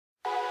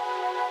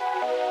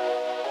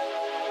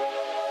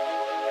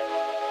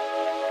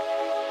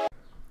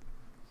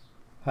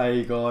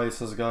Hey guys,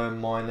 how's it going?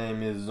 My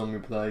name is Zombie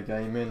Player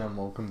Gaming and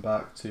welcome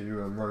back to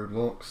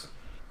Roblox.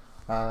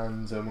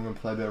 And we're gonna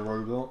play a bit of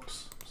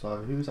Roblox. So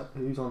who's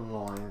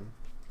online?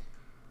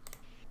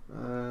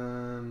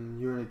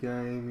 You're in a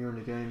game, you're in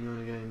a game, you're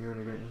in a game, you're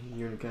in a game,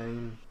 you're in a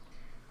game.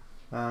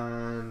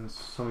 And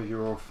some of you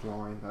are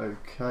offline.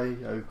 Okay,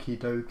 okie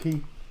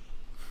dokie.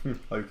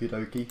 Okie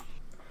dokie.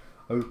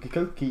 Okie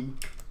dokie.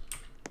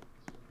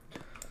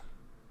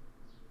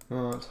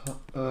 Alright,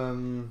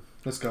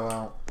 let's go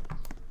out.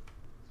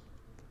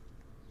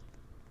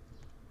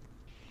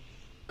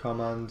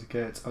 Command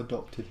get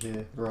adopted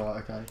here.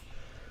 Right, okay.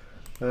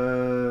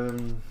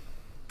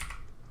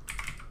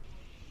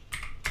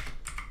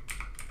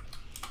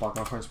 Like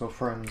my friends spell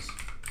friends.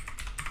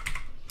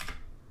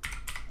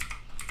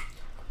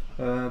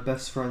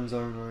 Best friends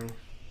only.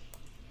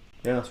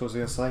 Yeah, that's what I was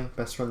gonna say.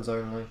 Best friends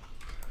only.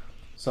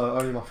 So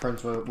only my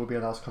friends will be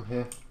allowed to come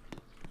here.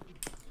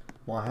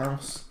 My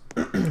house.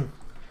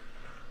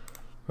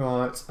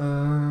 Right,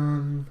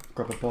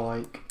 grab a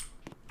bike.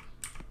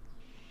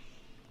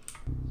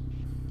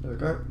 There we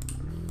go.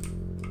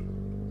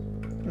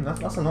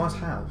 That's a nice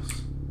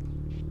house.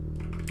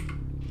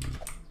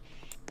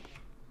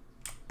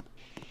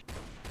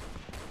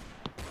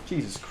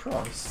 Jesus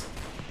Christ.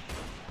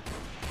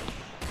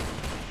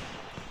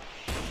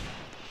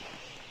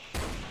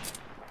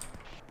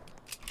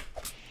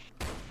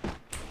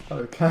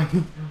 Okay.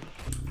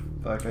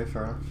 Okay,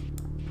 fair enough.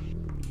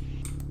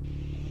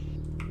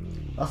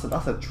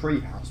 That's a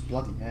tree house,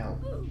 bloody hell.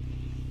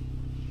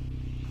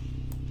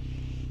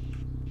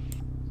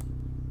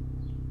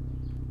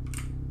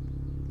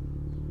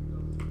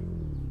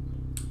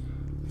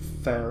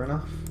 Fair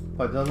enough.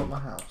 Wait, did I lock my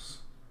house?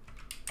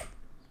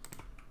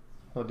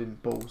 I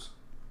didn't, balls.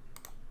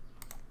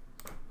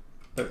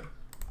 There.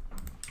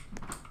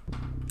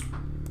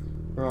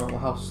 Right, my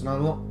house is now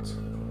locked.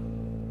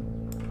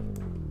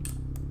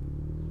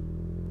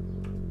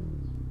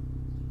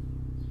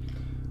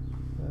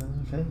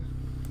 Okay.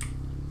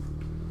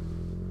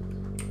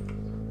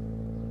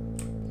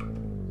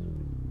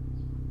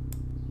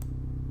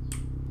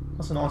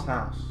 That's a nice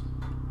house.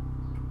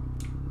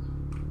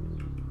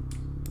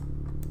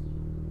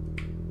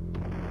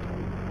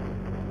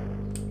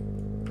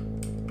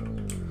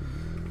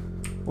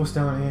 What's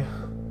down here?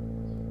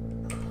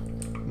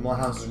 My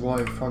house is right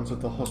in front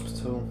of the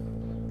hospital.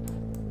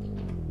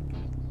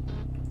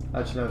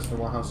 Actually, no, it's not.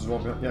 My house is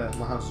right behind. Yeah,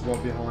 my house is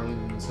right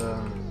behind.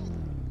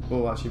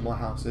 Well, actually, my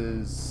house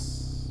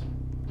is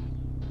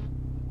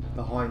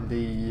behind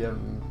the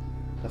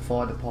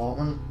fire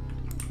department.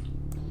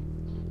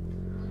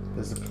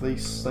 There's a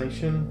police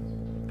station.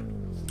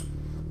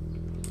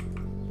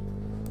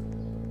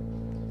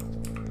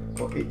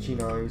 Got itchy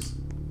nose.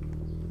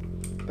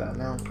 Better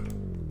now.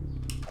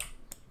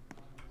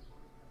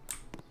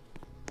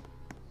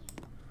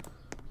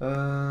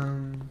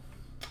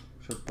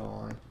 Should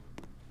buy.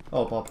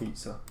 Oh, buy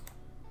pizza.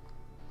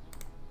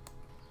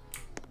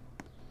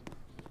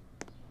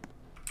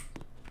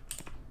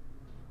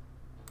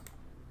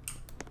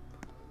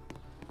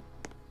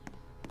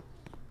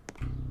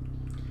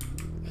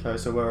 Okay,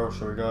 so where else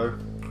shall we go?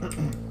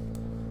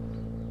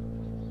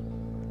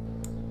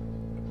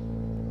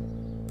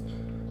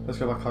 Let's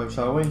go back home,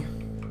 shall we?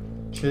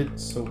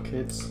 Kids or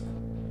kids?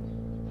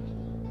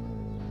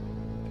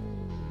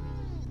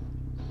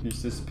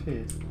 He's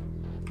disappeared.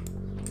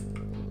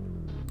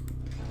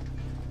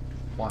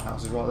 My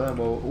house is right there.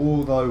 Well,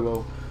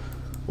 although,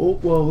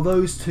 well,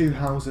 those two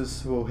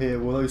houses,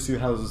 those two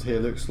houses here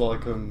looks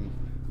like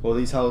well,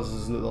 these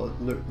houses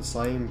look the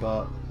same,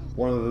 but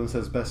one of them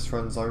says best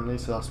friends only,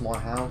 so that's my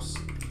house.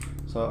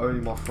 So only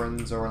my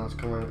friends are allowed to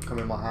come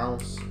in my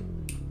house.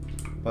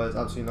 But there's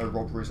absolutely no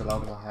robberies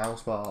allowed in my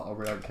house, but I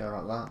really don't care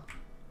about that.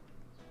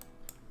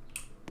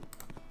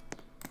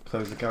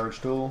 Close the garage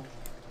door.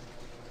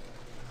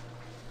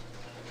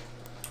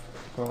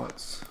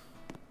 Right.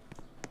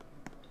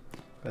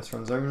 Best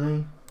friends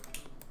only.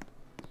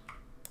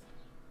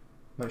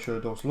 Make sure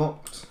the door's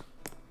locked.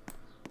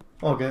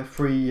 I'll get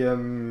free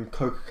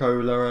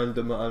Coca-Cola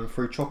and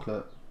free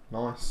chocolate.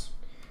 Nice.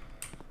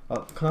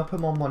 Can I put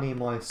my money in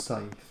my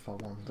safe, I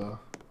wonder?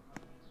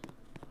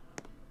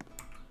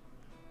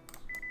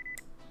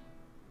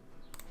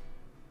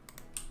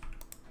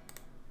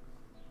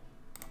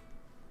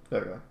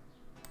 There we go.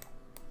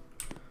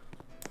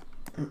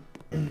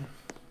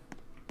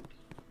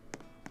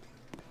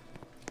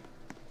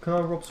 Can I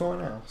rob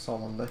someone else? I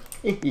wonder.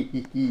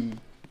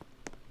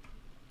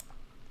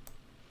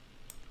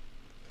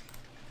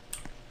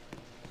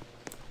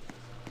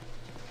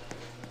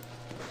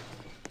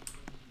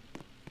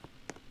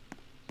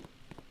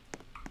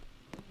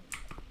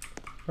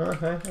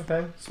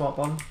 Okay, smart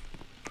one.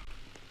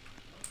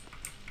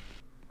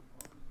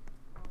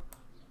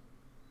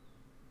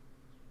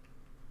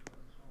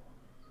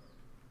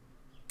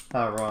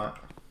 Alright.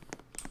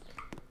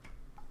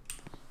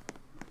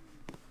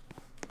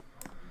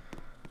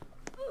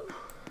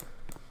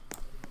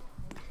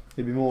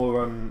 It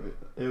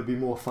would be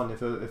more fun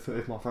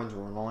if my friends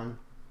were online.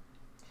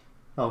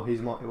 Oh,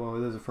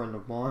 there's a friend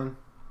of mine.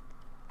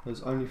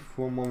 There's only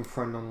from one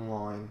friend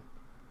online.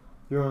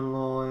 You're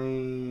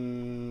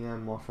online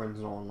and my friend's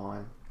not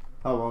online.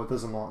 Oh well, it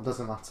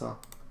doesn't matter.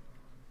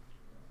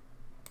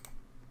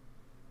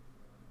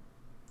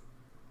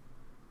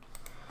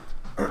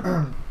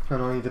 And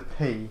I need to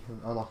pee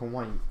and I can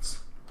wait.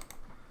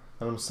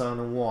 And I'm standing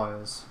on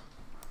wires.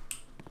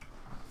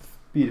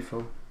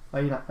 Beautiful.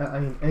 Ain't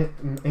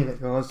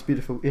it guys?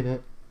 Beautiful,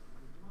 innit?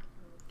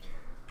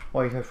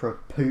 I go for a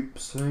poop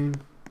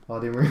soon. I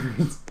didn't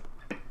really.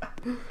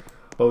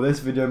 Well, this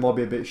video might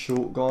be a bit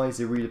short, guys.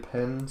 It really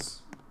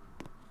depends.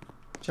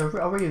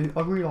 Actually, I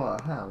really like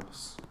that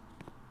house.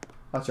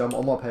 Actually,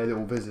 I might pay a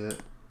little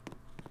visit.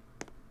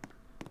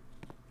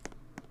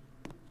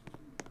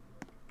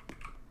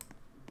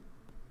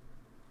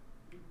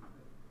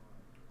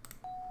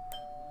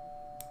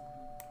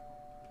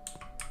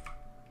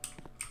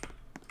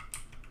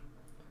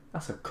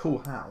 That's a cool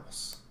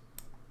house.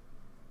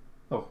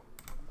 Oh.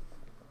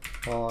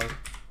 Hi.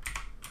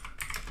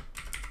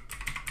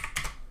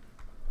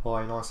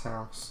 Hi, nice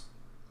house.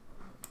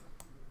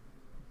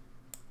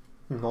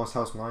 Nice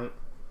house, mate.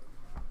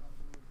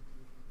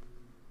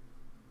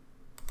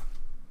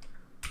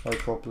 No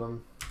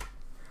problem.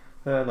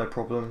 No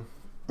problem.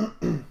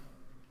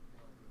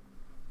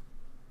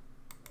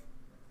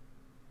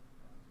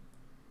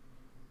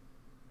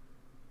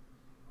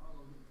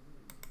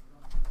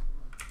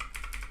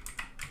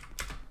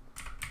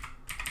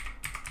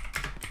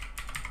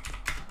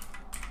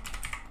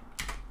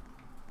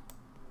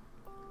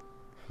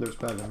 Looks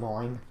better than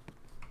mine.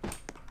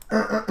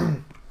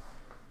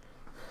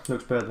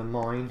 Looks better than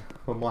mine.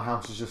 Well, my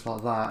house is just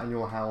like that, and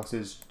your house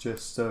is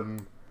just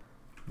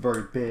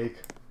very big.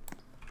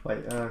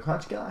 Wait, can I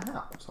actually get that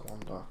house? I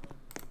wonder.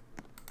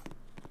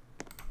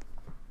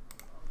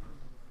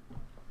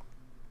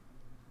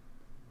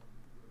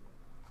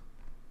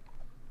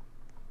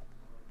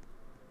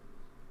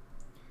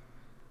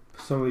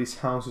 Some of these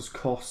houses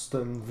cost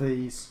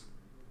these.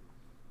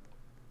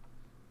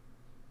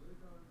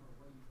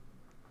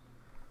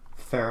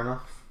 Fair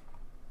enough.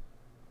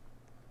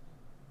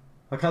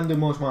 I can do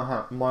more to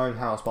my own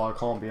house, but I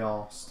can't be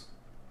arsed.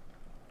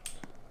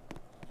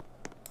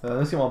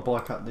 Let's get my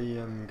bike at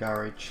the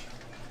garage.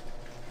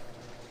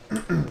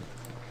 And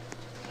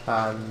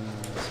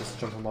let's just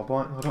jump on my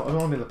bike. I don't want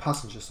to be in the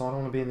passenger side, I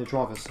want to be in the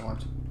driver's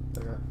side.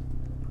 There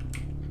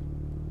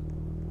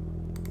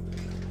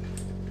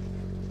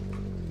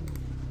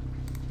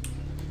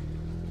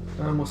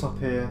we go. And what's up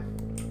here?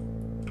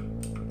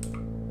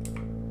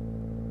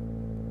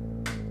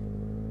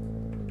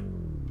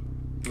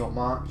 Not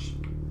much.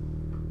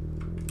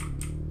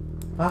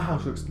 That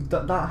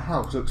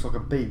house looks like a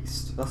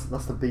beast. That's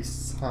the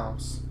beast's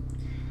house.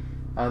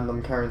 And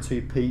I'm carrying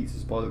 2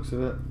 pizzas by the looks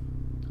of it.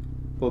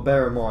 Well,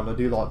 bear in mind I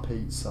do like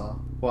pizza.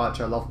 Well,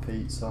 actually I love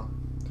pizza.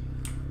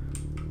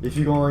 If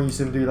you guys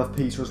do love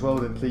pizza as well,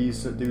 then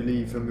please do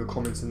leave your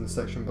comments in the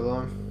section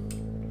below.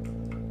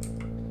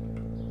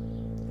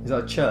 Is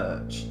that a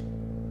church?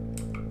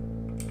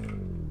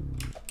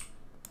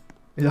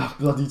 Yeah,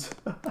 bloody.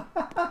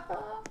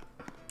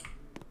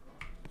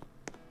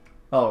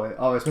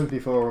 Oh, it's meant to be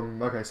for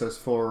okay, so it's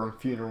for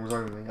funerals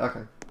only.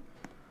 Okay,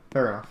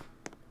 fair enough.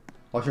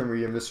 I shouldn't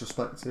really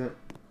disrespect it.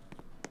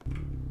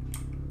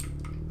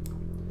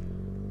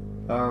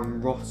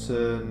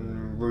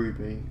 Rotten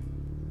Ruby,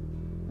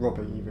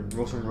 Robbie even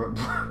rotten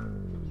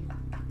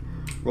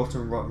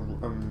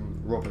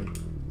Robbie.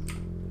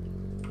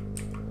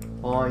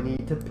 I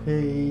need to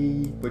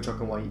pee, which I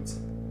can wait.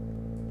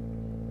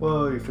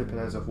 Whoa, flipping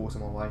there's a horse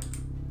in my way.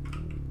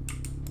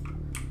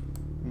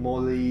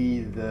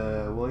 Molly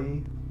the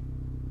way.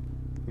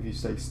 If you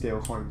stay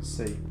still, I can't even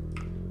see.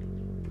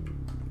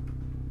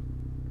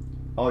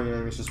 Oh, your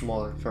name is just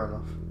Molly. Fair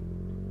enough.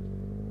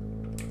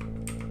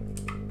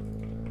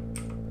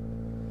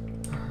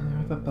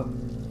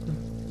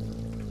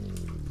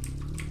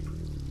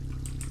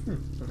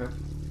 Okay.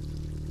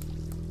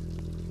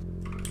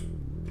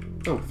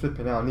 Oh,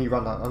 flipping out! I need to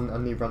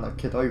run that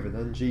kid over.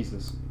 Then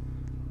Jesus.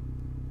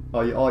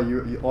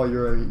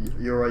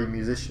 You're a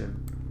musician.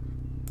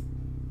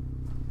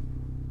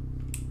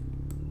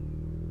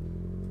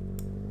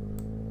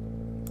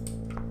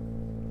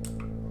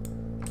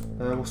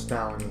 What's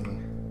down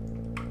here?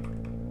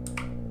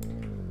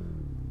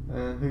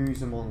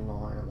 Who's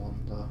online? I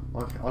wonder.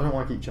 Okay, I don't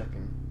want to keep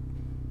checking.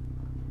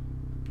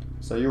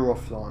 So you're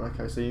offline.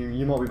 Okay, so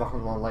you might be back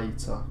online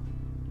later.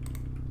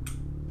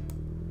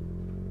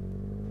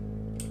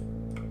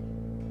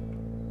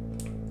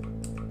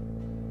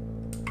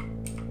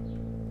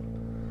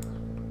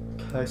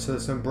 Okay, so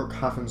there's some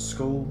Brookhaven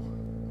School,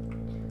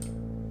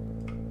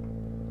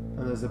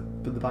 and there's the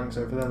bank's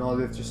over there, and I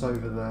live just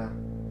over there.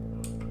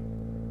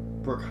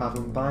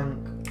 Brookhaven Bank.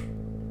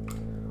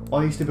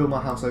 I used to build my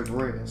house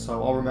over here,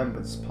 so I'll remember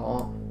this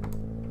part.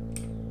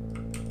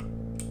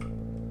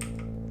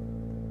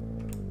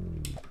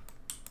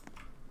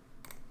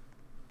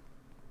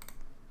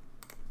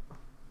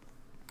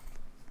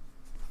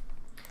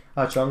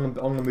 Actually, I'm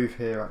gonna move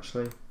here.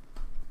 Actually,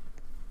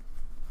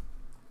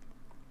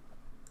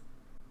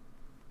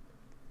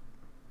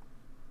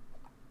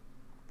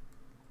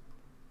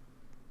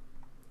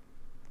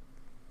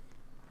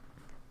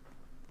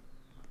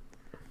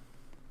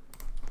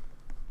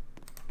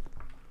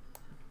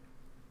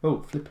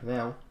 Oh, flipping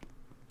out.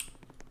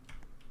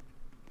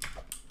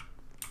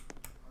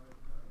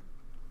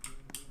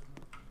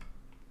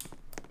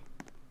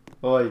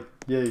 Oi,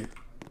 you.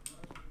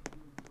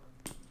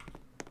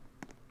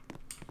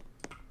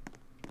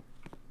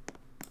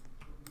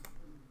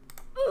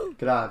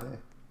 Get out of here.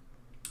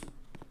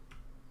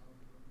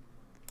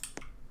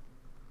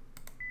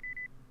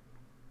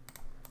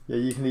 Yeah,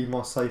 you can leave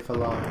my safe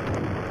alone.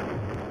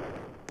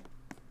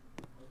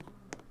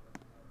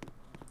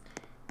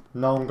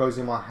 No one goes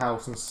in my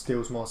house and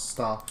steals my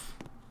stuff.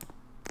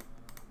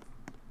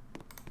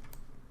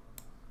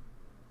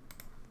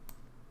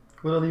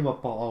 Where did I leave my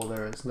bike? Oh,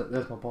 there it is.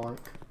 There's my bike.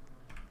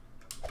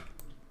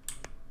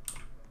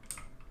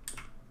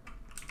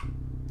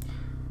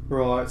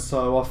 Right,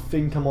 so I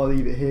think I might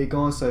leave it here,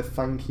 guys. So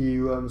thank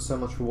you so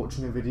much for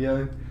watching the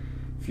video.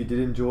 If you did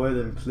enjoy,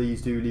 then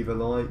please do leave a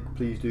like,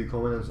 please do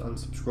comment and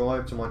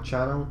subscribe to my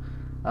channel.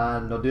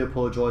 And I do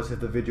apologise if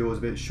the video was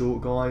a bit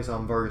short, guys.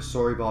 I'm very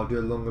sorry, but I'll do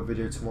a longer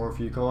video tomorrow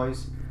for you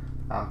guys.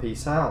 And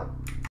peace out.